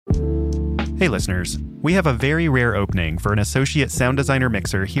Hey listeners, we have a very rare opening for an associate sound designer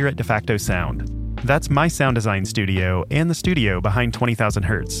mixer here at DeFacto Sound. That's my sound design studio and the studio behind 20,000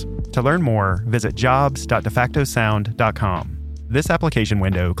 Hertz. To learn more, visit jobs.defactosound.com. This application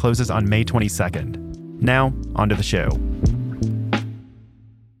window closes on May 22nd. Now, onto the show.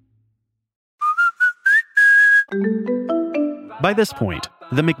 By this point,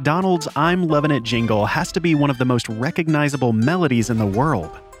 the McDonald's I'm Lovin' It jingle has to be one of the most recognizable melodies in the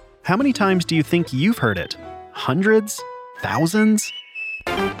world. How many times do you think you've heard it? Hundreds? Thousands?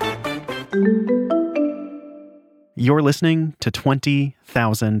 You're listening to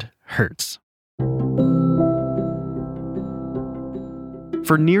 20,000 Hertz.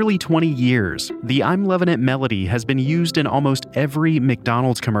 For nearly 20 years, the I'm Lovin' It melody has been used in almost every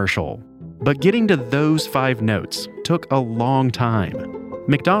McDonald's commercial. But getting to those 5 notes took a long time.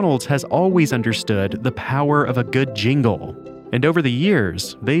 McDonald's has always understood the power of a good jingle. And over the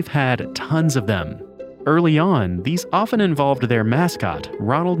years, they've had tons of them. Early on, these often involved their mascot,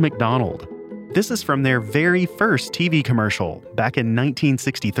 Ronald McDonald. This is from their very first TV commercial back in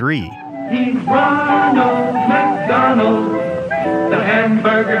 1963. He's Ronald McDonald, the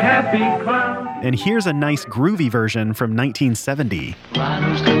hamburger happy clown. And here's a nice groovy version from 1970.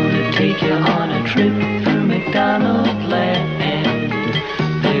 Ronald's gonna take you on a trip through McDonald land.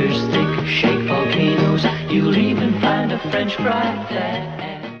 There's thick shake volcanoes, you'll even find a French fry there.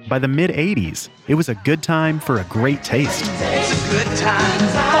 By the mid-'80s, it was a good time for a great taste. It's a good time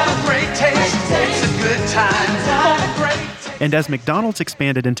for a great taste. It's a good time for a great taste. And as McDonald's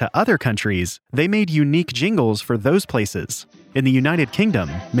expanded into other countries, they made unique jingles for those places. In the United Kingdom,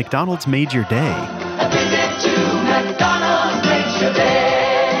 McDonald's made your day. A visit to McDonald's makes your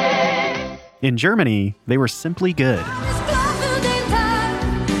day. In Germany, they were simply good.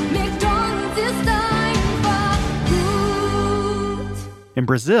 In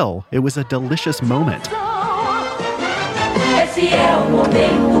Brazil, it was a delicious moment. Esse é o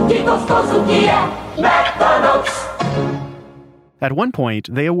momento, que gostoso que é McDonald's. At one point,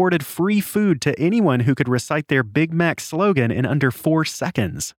 they awarded free food to anyone who could recite their Big Mac slogan in under 4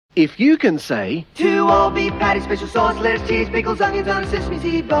 seconds. If you can say, 2 all-beef patties, special sauce, lettuce, cheese, pickles, onions on a sesame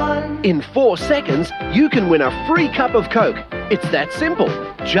seed bun. in 4 seconds, you can win a free cup of Coke. It's that simple.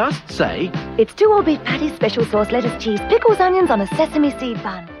 Just say, It's 2 all-beef patties, special sauce, lettuce, cheese, pickles, onions on a sesame seed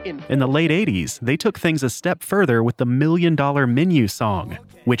bun. In the late 80s, they took things a step further with the $1 Million Menu song,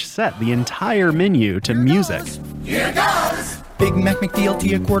 which set the entire menu to music. Here goes. Big Mac,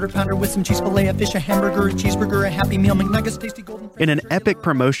 McDLT, a quarter pounder with some cheese fillet, a fish, a hamburger, a cheeseburger, a Happy Meal, McNuggets, tasty golden... In an epic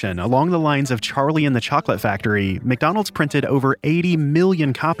promotion along the lines of Charlie and the Chocolate Factory, McDonald's printed over 80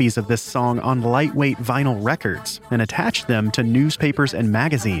 million copies of this song on lightweight vinyl records and attached them to newspapers and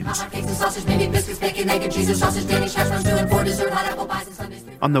magazines.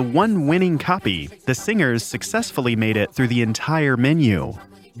 On the one winning copy, the singers successfully made it through the entire menu.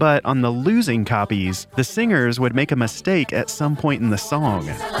 But on the losing copies, the singers would make a mistake at some point in the song.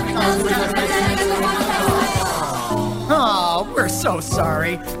 Oh, we're so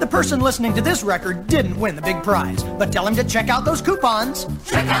sorry. The person listening to this record didn't win the big prize. But tell him to check out those coupons.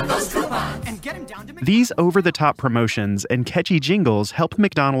 Check out those coupons. And get him down to... These over-the-top promotions and catchy jingles helped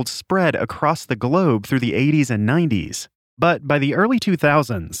McDonald's spread across the globe through the 80s and 90s. But by the early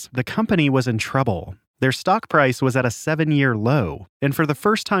 2000s, the company was in trouble. Their stock price was at a 7-year low, and for the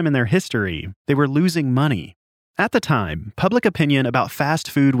first time in their history, they were losing money. At the time, public opinion about fast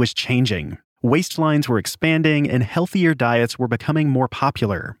food was changing. Waistlines were expanding, and healthier diets were becoming more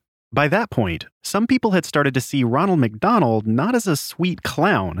popular. By that point, some people had started to see Ronald McDonald not as a sweet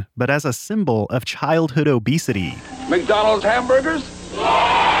clown, but as a symbol of childhood obesity. McDonald's hamburgers?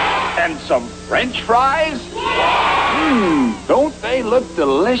 And some French fries? Don't they look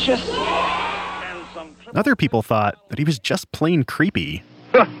delicious? Other people thought that he was just plain creepy.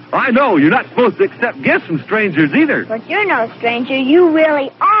 I know, you're not supposed to accept gifts from strangers either. But you're no stranger. You really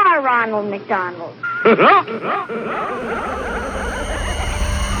are Ronald McDonald.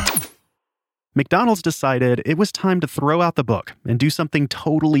 McDonald's decided it was time to throw out the book and do something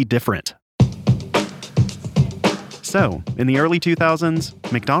totally different. So, in the early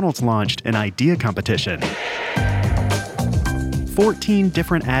 2000s, McDonald's launched an idea competition. 14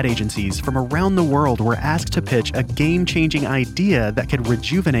 different ad agencies from around the world were asked to pitch a game-changing idea that could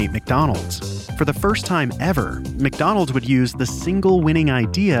rejuvenate McDonald's. For the first time ever, McDonald's would use the single winning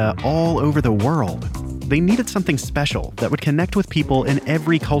idea all over the world. They needed something special that would connect with people in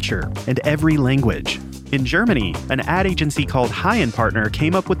every culture and every language. In Germany, an ad agency called High & Partner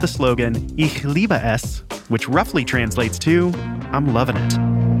came up with the slogan, Ich liebe es, which roughly translates to, I'm loving it.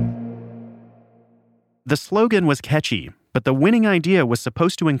 The slogan was catchy, But the winning idea was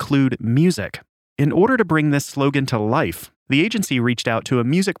supposed to include music. In order to bring this slogan to life, the agency reached out to a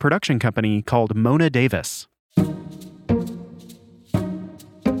music production company called Mona Davis.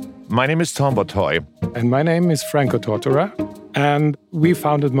 My name is Tom Botoy. And my name is Franco Tortora. And we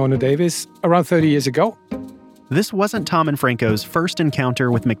founded Mona Davis around 30 years ago. This wasn't Tom and Franco's first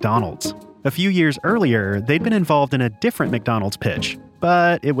encounter with McDonald's. A few years earlier, they'd been involved in a different McDonald's pitch,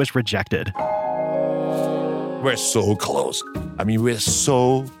 but it was rejected. We're so close. We're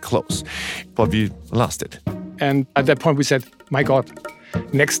so close. But we lost it. And at that point we said, my God,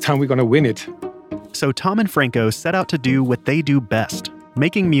 next time we're going to win it. So Tom and Franco set out to do what they do best,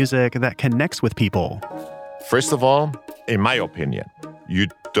 making music that connects with people. First of all, in my opinion, you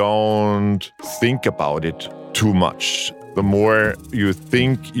don't think about it too much. The more you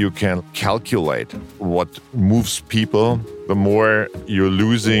think you can calculate what moves people, the more you're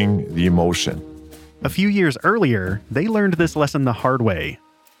losing the emotion. A few years earlier, they learned this lesson the hard way.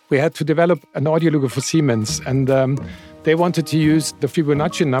 We had to develop an audio lookup for Siemens, and they wanted to use the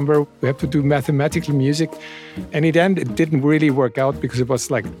Fibonacci number. We had to do mathematical music, and in the end, it didn't really work out because it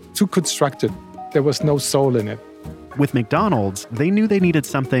was too constructed. There was no soul in it. With McDonald's, they knew they needed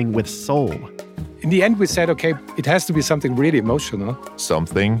something with soul. In the end, we said, okay, it has to be something really emotional.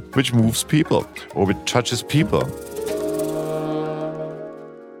 Something which moves people or which touches people.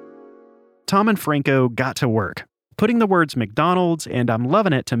 Tom and Franco got to work. Putting the words McDonald's and I'm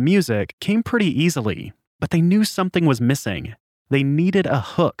Lovin' It to music came pretty easily, but they knew something was missing. They needed a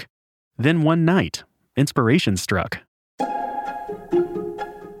hook. Then one night, inspiration struck.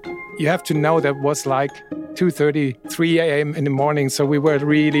 You have to know that was 2:30, 3 a.m. in the morning, so we were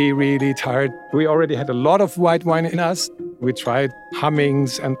really, really tired. We already had a lot of white wine in us. We tried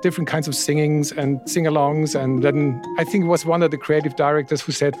hummings and different kinds of singings and sing-alongs, and then I think it was one of the creative directors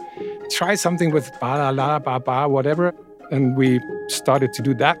who said, try something with ba-la-la, ba-ba, whatever. And we started to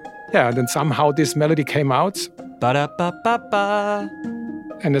do that. Yeah, and then somehow this melody came out. Ba-da-ba-ba-ba.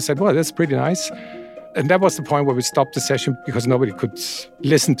 And I said, well, that's pretty nice. And that was the point where we stopped the session because nobody could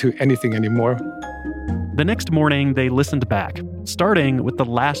listen to anything anymore. The next morning, they listened back, starting with the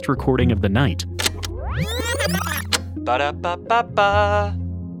last recording of the night. Ba-da-ba-ba-ba.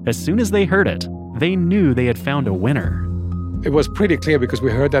 As soon as they heard it, they knew they had found a winner. It was pretty clear because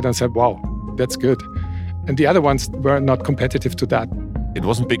we heard that and said, wow, that's good. And the other ones were not competitive to that. It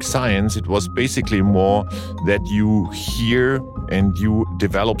wasn't big science. It was basically more that you hear and you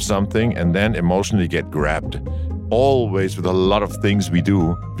develop something and then emotionally get grabbed. Always with a lot of things we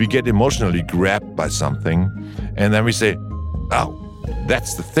do, we get emotionally grabbed by something and then we say, oh,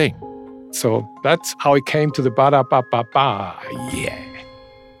 that's the thing. So that's how it came to the ba-da-ba-ba-ba, yeah.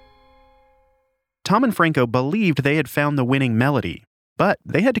 Tom and Franco believed they had found the winning melody, but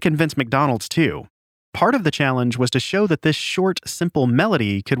they had to convince McDonald's too. Part of the challenge was to show that this short, simple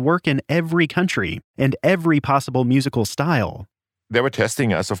melody could work in every country and every possible musical style. They were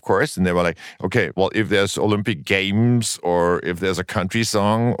testing us, of course, and they were like, okay, well, if there's Olympic Games or if there's a country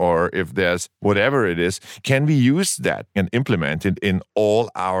song or if there's whatever it is, can we use that and implement it in all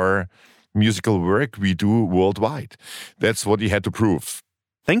our musical work we do worldwide? That's what he had to prove.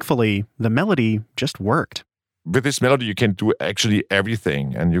 Thankfully, the melody just worked. With this melody, you can do actually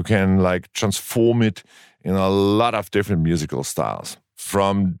everything, and you can transform it in a lot of different musical styles.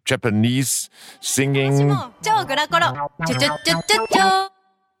 From Japanese singing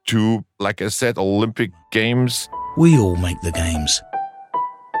to, like I said, Olympic Games. We all make the games.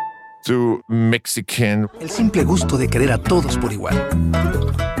 To Mexican. El simple gusto de querer a todos por igual.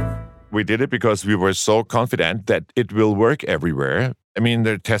 We did it because we were so confident that it will work everywhere.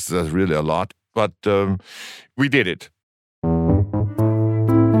 They tested us really a lot, but we did it.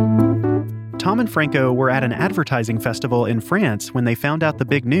 Tom and Franco were at an advertising festival in France when they found out the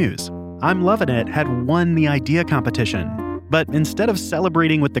big news. I'm Lovin' It had won the idea competition. But instead of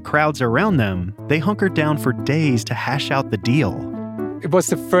celebrating with the crowds around them, they hunkered down for days to hash out the deal. It was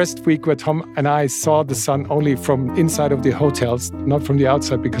the first week where Tom and I saw the sun only from inside of the hotels, not from the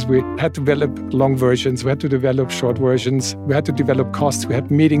outside, because we had to develop long versions, we had to develop short versions, we had to develop costs, we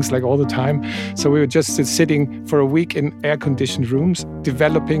had meetings all the time. So we were just sitting for a week in air-conditioned rooms,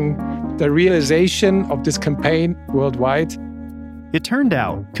 developing the realization of this campaign worldwide. It turned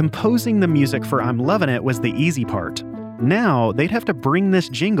out composing the music for I'm Lovin' It was the easy part. Now they'd have to bring this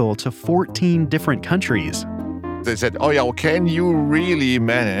jingle to 14 different countries. They said, oh yeah, well, can you really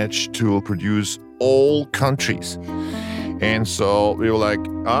manage to produce all countries? And so we were like,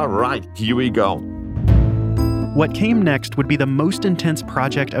 all right, here we go. What came next would be the most intense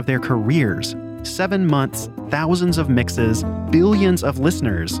project of their careers. 7 months, thousands of mixes, billions of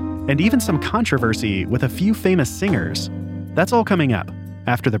listeners, and even some controversy with a few famous singers. That's all coming up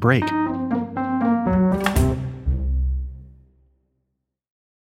after the break.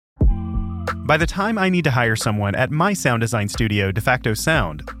 By the time I need to hire someone at my sound design studio, DeFacto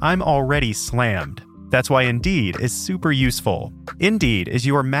Sound, I'm already slammed. That's why Indeed is super useful. Indeed is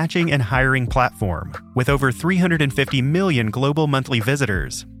your matching and hiring platform. With over 350 million global monthly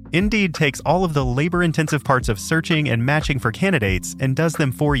visitors, Indeed takes all of the labor-intensive parts of searching and matching for candidates and does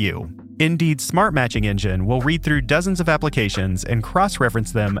them for you. Indeed's smart matching engine will read through dozens of applications and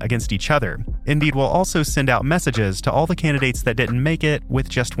cross-reference them against each other. Indeed will also send out messages to all the candidates that didn't make it with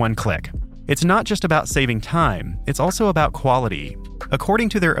just one click. It's not just about saving time, it's also about quality. According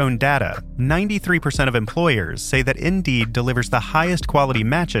to their own data, 93% of employers say that Indeed delivers the highest quality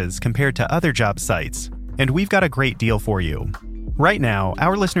matches compared to other job sites. And we've got a great deal for you. Right now,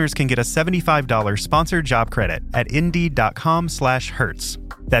 our listeners can get a $75 sponsored job credit at Indeed.com/Hertz.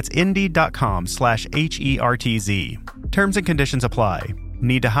 That's Indeed.com/HERTZ. Terms and conditions apply.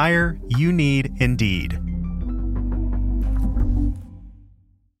 Need to hire? You need Indeed.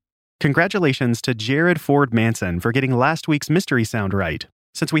 Congratulations to Jared Ford Manson for getting last week's mystery sound right.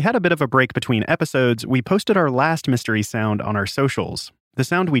 Since we had a bit of a break between episodes, we posted our last mystery sound on our socials. The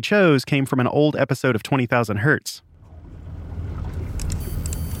sound we chose came from an old episode of 20,000 Hertz.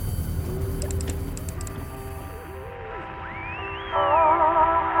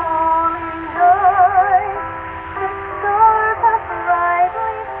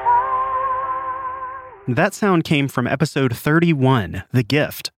 That sound came from episode 31, The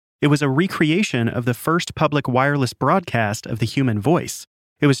Gift. It was a recreation of the first public wireless broadcast of the human voice.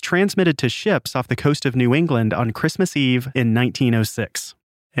 It was transmitted to ships off the coast of New England on Christmas Eve in 1906.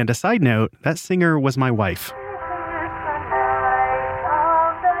 And a side note, that singer was my wife.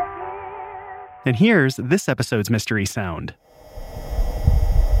 And here's this episode's mystery sound.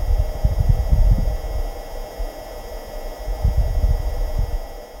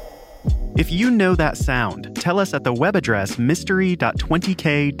 If you know that sound, tell us at the web address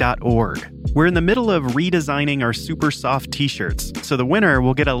mystery.20k.org. We're in the middle of redesigning our super soft t-shirts, so the winner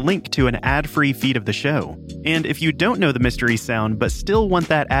will get a link to an ad-free feed of the show. And if you don't know the mystery sound but still want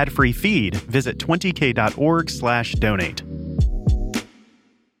that ad-free feed, visit 20k.org/donate.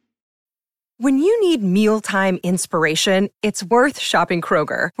 When you need mealtime inspiration, it's worth shopping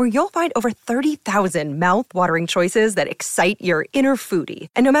Kroger, where you'll find over 30,000 mouth-watering choices that excite your inner foodie.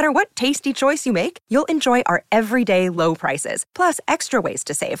 And no matter what tasty choice you make, you'll enjoy our everyday low prices, plus extra ways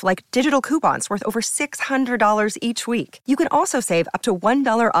to save, like digital coupons worth over $600 each week. You can also save up to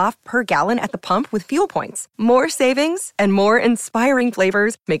 $1 off per gallon at the pump with fuel points. More savings and more inspiring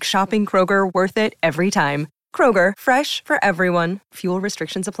flavors make shopping Kroger worth it every time. Kroger, fresh for everyone. Fuel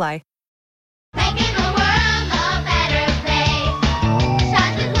restrictions apply. Making the world a better place.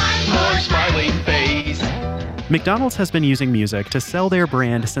 Starts with one more smiling face. McDonald's has been using music to sell their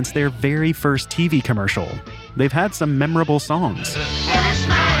brand since their very first TV commercial. They've had some memorable songs. Put a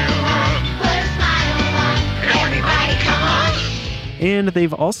smile on. Everybody come on. And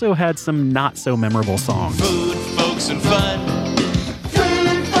they've also had some not so memorable songs. Food, folks, and fun.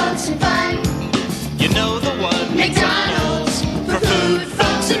 Food, folks, and fun. You know the one. McDonald's for food,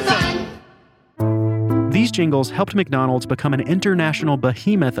 folks, and fun. These jingles helped McDonald's become an international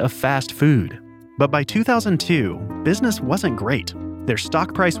behemoth of fast food. But by 2002, business wasn't great. Their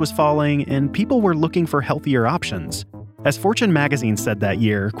stock price was falling, and people were looking for healthier options. As Fortune magazine said that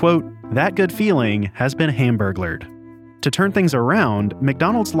year, quote, "That good feeling has been hamburglared." To turn things around,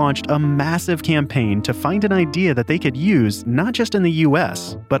 McDonald's launched a massive campaign to find an idea that they could use not just in the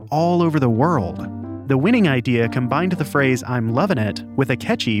US, but all over the world. The winning idea combined the phrase "I'm lovin' it" with a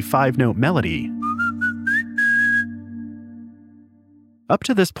catchy 5-note melody. Up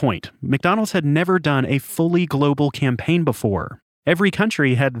to this point, McDonald's had never done a fully global campaign before. Every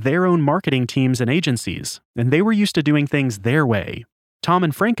country had their own marketing teams and agencies, and they were used to doing things their way. Tom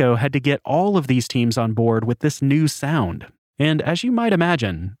and Franco had to get all of these teams on board with this new sound. And as you might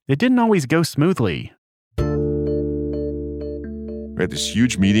imagine, it didn't always go smoothly. We had these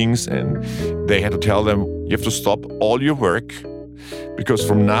huge meetings, and they had to tell them, you have to stop all your work, because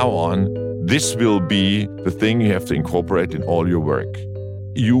from now on, this will be the thing you have to incorporate in all your work.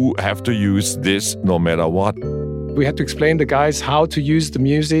 You have to use this no matter what. We had to explain to the guys how to use the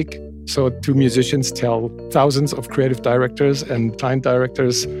music. So 2 musicians tell thousands of creative directors and client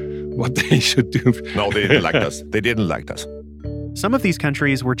directors what they should do. No, they didn't like us. They didn't like us. Some of these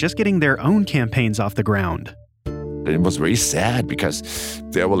countries were just getting their own campaigns off the ground. It was very sad because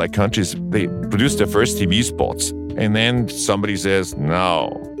there were like countries, they produced their first TV spots. And then somebody says, no,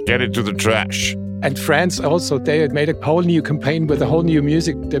 get it to the trash. And France also, they had made a whole new campaign with a whole new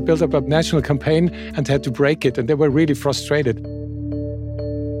music. They built up a national campaign and had to break it, and they were really frustrated.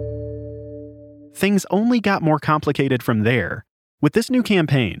 Things only got more complicated from there. With this new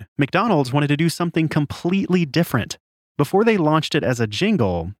campaign, McDonald's wanted to do something completely different. Before they launched it as a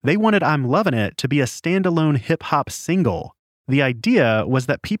jingle, they wanted I'm Lovin' It to be a standalone hip-hop single. The idea was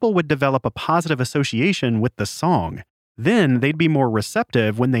that people would develop a positive association with the song. Then they'd be more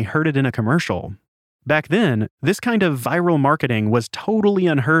receptive when they heard it in a commercial. Back then, this kind of viral marketing was totally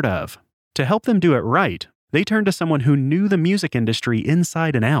unheard of. To help them do it right, they turned to someone who knew the music industry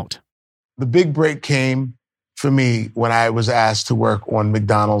inside and out. The big break came for me when I was asked to work on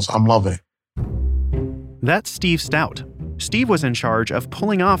McDonald's I'm Lovin' It. That's Steve Stout. Steve was in charge of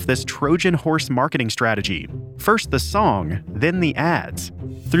pulling off this Trojan horse marketing strategy. First the song, then the ads.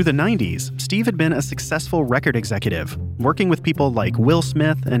 Through the 90s, Steve had been a successful record executive, working with people like Will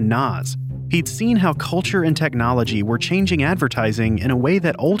Smith and Nas. He'd seen how culture and technology were changing advertising in a way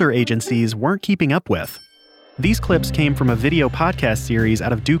that older agencies weren't keeping up with. These clips came from a video podcast series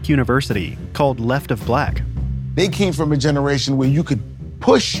out of Duke University called Left of Black. They came from a generation where you could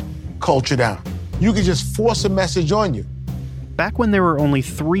push culture down. You could just force a message on you. Back when there were only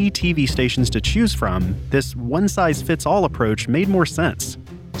 3 TV stations to choose from, this one-size-fits-all approach made more sense.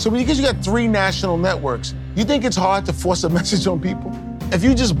 So because you got 3 national networks, you think it's hard to force a message on people? If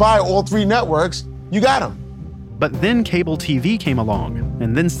you just buy all 3 networks, you got them. But then cable TV came along,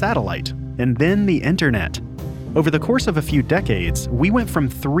 and then satellite, and then the internet. Over the course of a few decades, we went from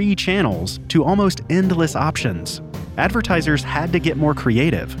 3 channels to almost endless options. Advertisers had to get more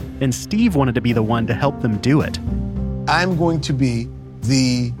creative, and Steve wanted to be the one to help them do it. I'm going to be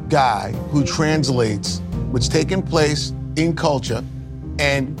the guy who translates what's taking place in culture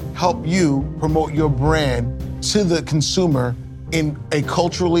and help you promote your brand to the consumer in a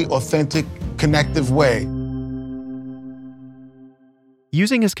culturally authentic, connective way.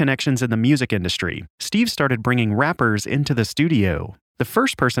 Using his connections in the music industry, Steve started bringing rappers into the studio. The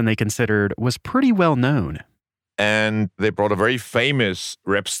first person they considered was pretty well known. And they brought a very famous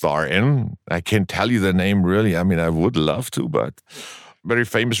rap star in. I can't tell you the name really. I mean, I would love to, but very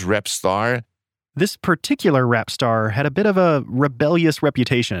famous rap star. This particular rap star had a bit of a rebellious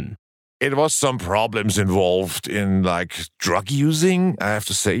reputation. It was some problems involved in like drug using, I have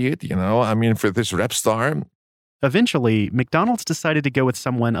to say it, I mean, for this rap star. Eventually, McDonald's decided to go with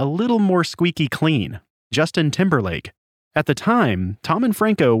someone a little more squeaky clean, Justin Timberlake. At the time, Tom and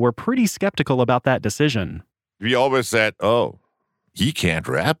Franco were pretty skeptical about that decision. We always said, oh, he can't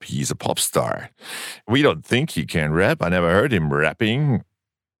rap, he's a pop star. We don't think he can rap. I never heard him rapping.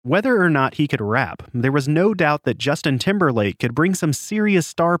 Whether or not he could rap, there was no doubt that Justin Timberlake could bring some serious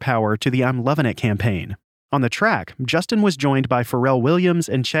star power to the I'm Lovin' It campaign. On the track, Justin was joined by Pharrell Williams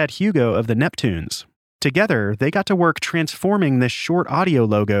and Chad Hugo of the Neptunes. Together, they got to work transforming this short audio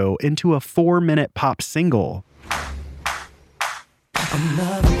logo into a 4-minute pop single. I'm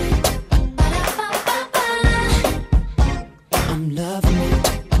loving it. I'm loving it.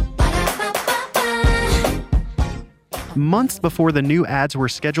 Months before the new ads were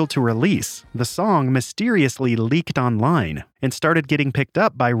scheduled to release, the song mysteriously leaked online and started getting picked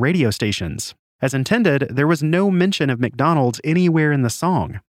up by radio stations. As intended, there was no mention of McDonald's anywhere in the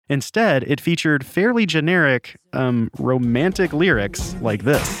song. Instead, it featured fairly generic, romantic lyrics like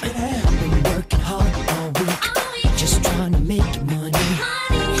this. Been working hard all week, just trying to make money.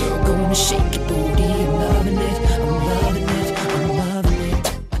 Girl, gonna shake your booty. I'm loving it. I'm loving it. I'm loving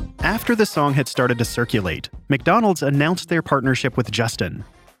it. After the song had started to circulate, McDonald's announced their partnership with Justin.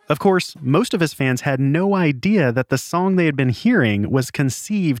 Of course, most of his fans had no idea that the song they had been hearing was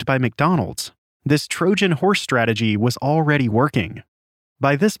conceived by McDonald's. This Trojan horse strategy was already working.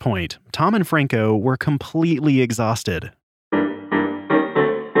 By this point, Tom and Franco were completely exhausted.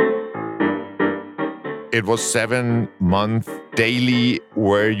 It was 7-month daily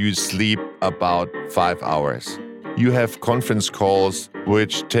where you sleep about 5 hours. You have conference calls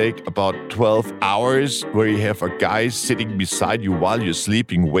which take about 12 hours where you have a guy sitting beside you while you're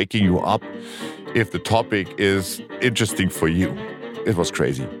sleeping, waking you up if the topic is interesting for you. It was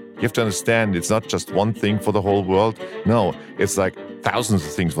crazy. You have to understand it's not just one thing for the whole world. No, it's like thousands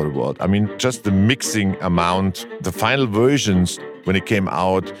of things for the world. I mean, just the mixing amount, the final versions when it came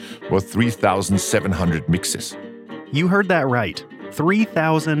out were 3,700 mixes. You heard that right.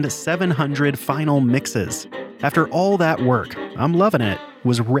 3,700 final mixes. After all that work, I'm Lovin' It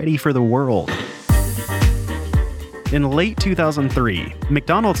was ready for the world. In late 2003,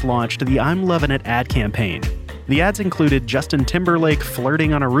 McDonald's launched the I'm Lovin' It ad campaign. The ads included Justin Timberlake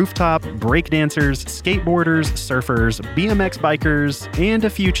flirting on a rooftop, breakdancers, skateboarders, surfers, BMX bikers, and a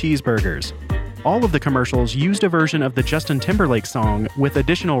few cheeseburgers. all of the commercials used a version of the Justin Timberlake song with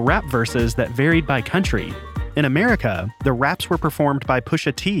additional rap verses that varied by country. In America, the raps were performed by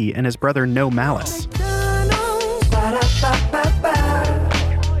Pusha T and his brother No Malice.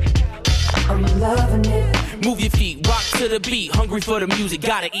 I'm loving it. Move your feet, rock to the beat, hungry for the music,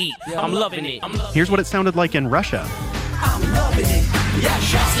 gotta eat. I'm loving it. Here's what it sounded like in Russia. I'm loving it.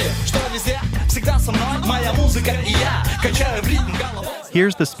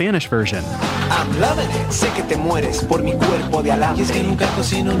 Here's the Spanish version. I'm loving it. Sé que te mueres por mi cuerpo de alambre. Y es que nunca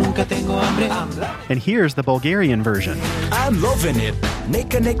cocino, nunca tengo hambre. And here's the Bulgarian version. I'm loving it.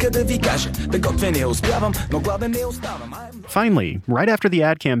 Finally, right after the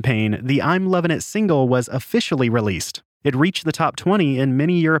ad campaign, the I'm Lovin' It single was officially released. It reached the top 20 in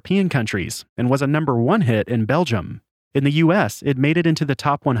many European countries and was a #1 hit in Belgium. In the US, it made it into the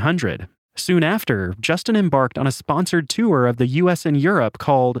top 100. Soon after, Justin embarked on a sponsored tour of the US and Europe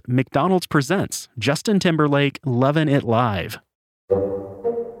called McDonald's Presents Justin Timberlake Lovin' It Live.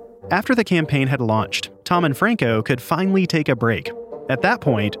 After the campaign had launched, Tom and Franco could finally take a break. At that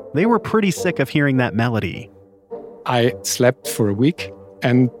point, they were pretty sick of hearing that melody. I slept for a week,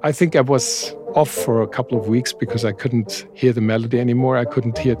 and I think I was off for a couple of weeks because I couldn't hear the melody anymore. I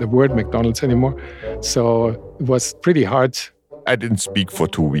couldn't hear the word McDonald's anymore. So it was pretty hard. I didn't speak for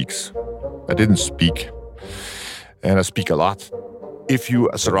 2 weeks. I didn't speak. And I speak a lot. If you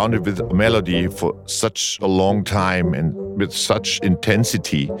are surrounded with a melody for such a long time and with such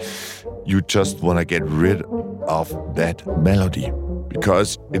intensity, you just want to get rid of that melody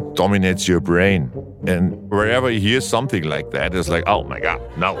because it dominates your brain. And wherever you hear something like that, it's like, oh my God,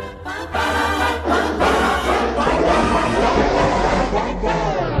 no.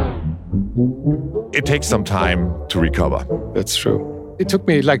 It takes some time to recover. That's true. It took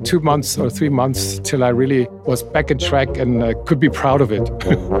me like 2 months or 3 months till I really was back on track and could be proud of it.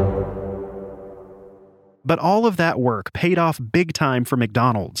 But all of that work paid off big time for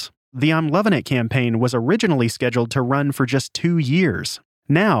McDonald's. The I'm Lovin' It campaign was originally scheduled to run for just 2 years.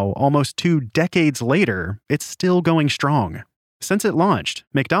 Now, almost 2 decades later, it's still going strong. Since it launched,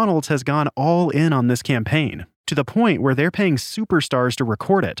 McDonald's has gone all in on this campaign, to the point where they're paying superstars to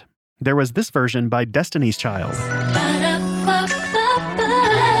record it. There was this version by Destiny's Child.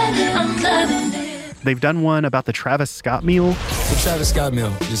 They've done one about the Travis Scott meal. The Travis Scott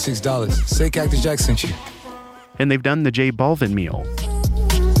meal, just $6. Say Cactus Jack sent you. And they've done the J Balvin meal.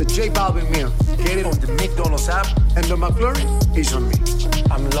 The J Balvin meal. Get it on the McDonald's app, and the McFlurry is on me.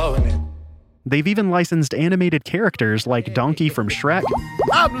 I'm loving it. They've even licensed animated characters like Donkey from Shrek.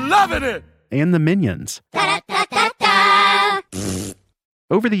 I'm loving it! And the Minions.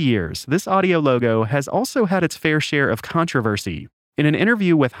 Over the years, this audio logo has also had its fair share of controversy. In an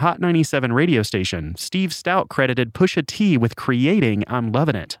interview with Hot 97 radio station, Steve Stout credited Pusha T with creating I'm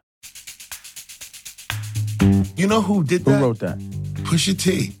Lovin' It. You know who did that? Who wrote that? Pusha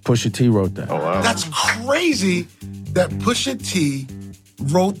T. Pusha T wrote that. Oh, wow. That's crazy that Pusha T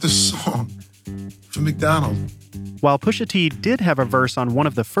wrote the song for McDonald's. While Pusha T did have a verse on one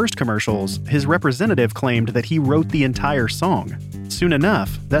of the first commercials, his representative claimed that he wrote the entire song. Soon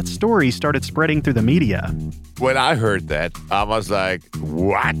enough, that story started spreading through the media. When I heard that, I was like,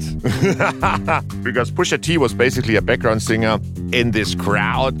 what? Because Pusha T was basically a background singer in this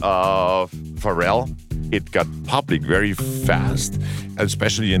crowd of Pharrell. It got public very fast,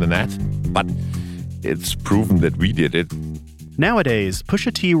 especially in the net. But it's proven that we did it. Nowadays,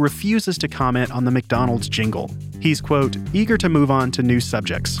 Pusha T refuses to comment on the McDonald's jingle. He's, quote, eager to move on to new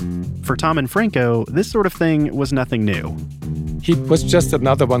subjects. For Tom and Franco, this sort of thing was nothing new. He was just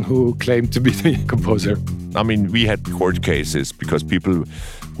another one who claimed to be the composer. I mean, we had court cases because people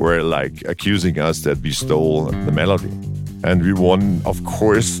were like accusing us that we stole the melody. And we won, of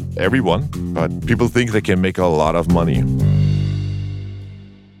course, everyone. But people think they can make a lot of money.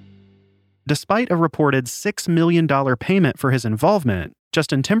 Despite a reported $6 million payment for his involvement,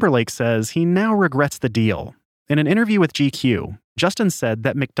 Justin Timberlake says he now regrets the deal. In an interview with GQ, Justin said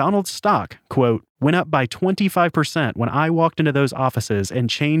that McDonald's stock, quote, went up by 25% when I walked into those offices and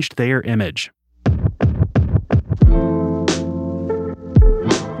changed their image.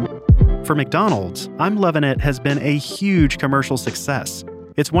 For McDonald's, I'm Lovin' It has been a huge commercial success.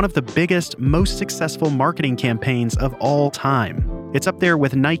 It's one of the biggest, most successful marketing campaigns of all time. It's up there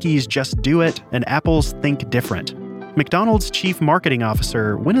with Nike's Just Do It and Apple's Think Different. McDonald's chief marketing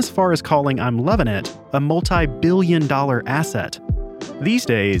officer went as far as calling I'm Lovin' It a multi-billion-dollar asset. These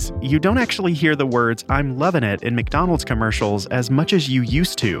days, you don't actually hear the words I'm lovin' it in McDonald's commercials as much as you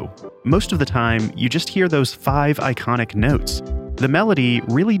used to. Most of the time, you just hear those 5 iconic notes. The melody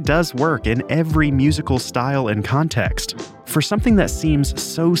really does work in every musical style and context. For something that seems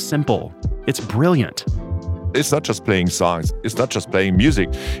so simple, It's brilliant. It's not just playing songs. It's not just playing music.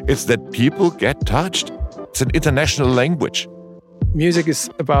 It's that people get touched. It's an international language. Music is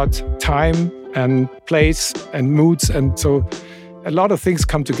about time and place and moods. And so a lot of things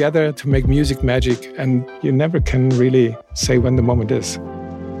come together to make music magic. And you never can really say when the moment is.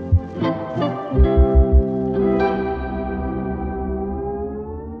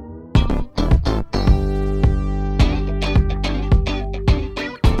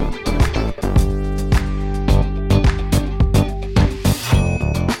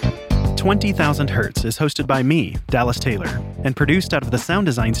 "20,000 Hertz" is hosted by me, Dallas Taylor, and produced out of the sound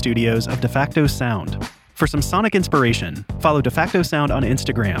design studios of DeFacto Sound. For some sonic inspiration, follow DeFacto Sound on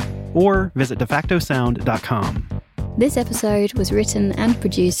Instagram or visit defactosound.com. This episode was written and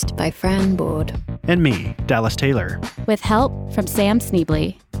produced by Fran Board. And me, Dallas Taylor. With help from Sam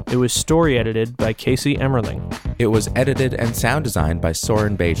Sneebly. It was story edited by Casey Emmerling. It was edited and sound designed by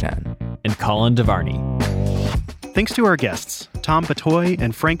Soren Bejan. And Colin DeVarney. Thanks to our guests, Tom Batoy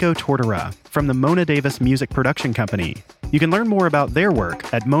and Franco Tortora from the Mona Davis Music Production Company. You can learn more about their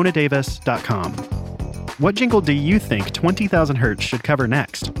work at monadavis.com. What jingle do you think 20,000 Hertz should cover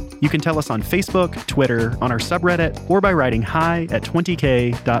next? You can tell us on Facebook, Twitter, on our subreddit, or by writing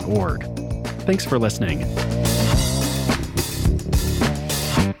hi@20k.org. Thanks for listening.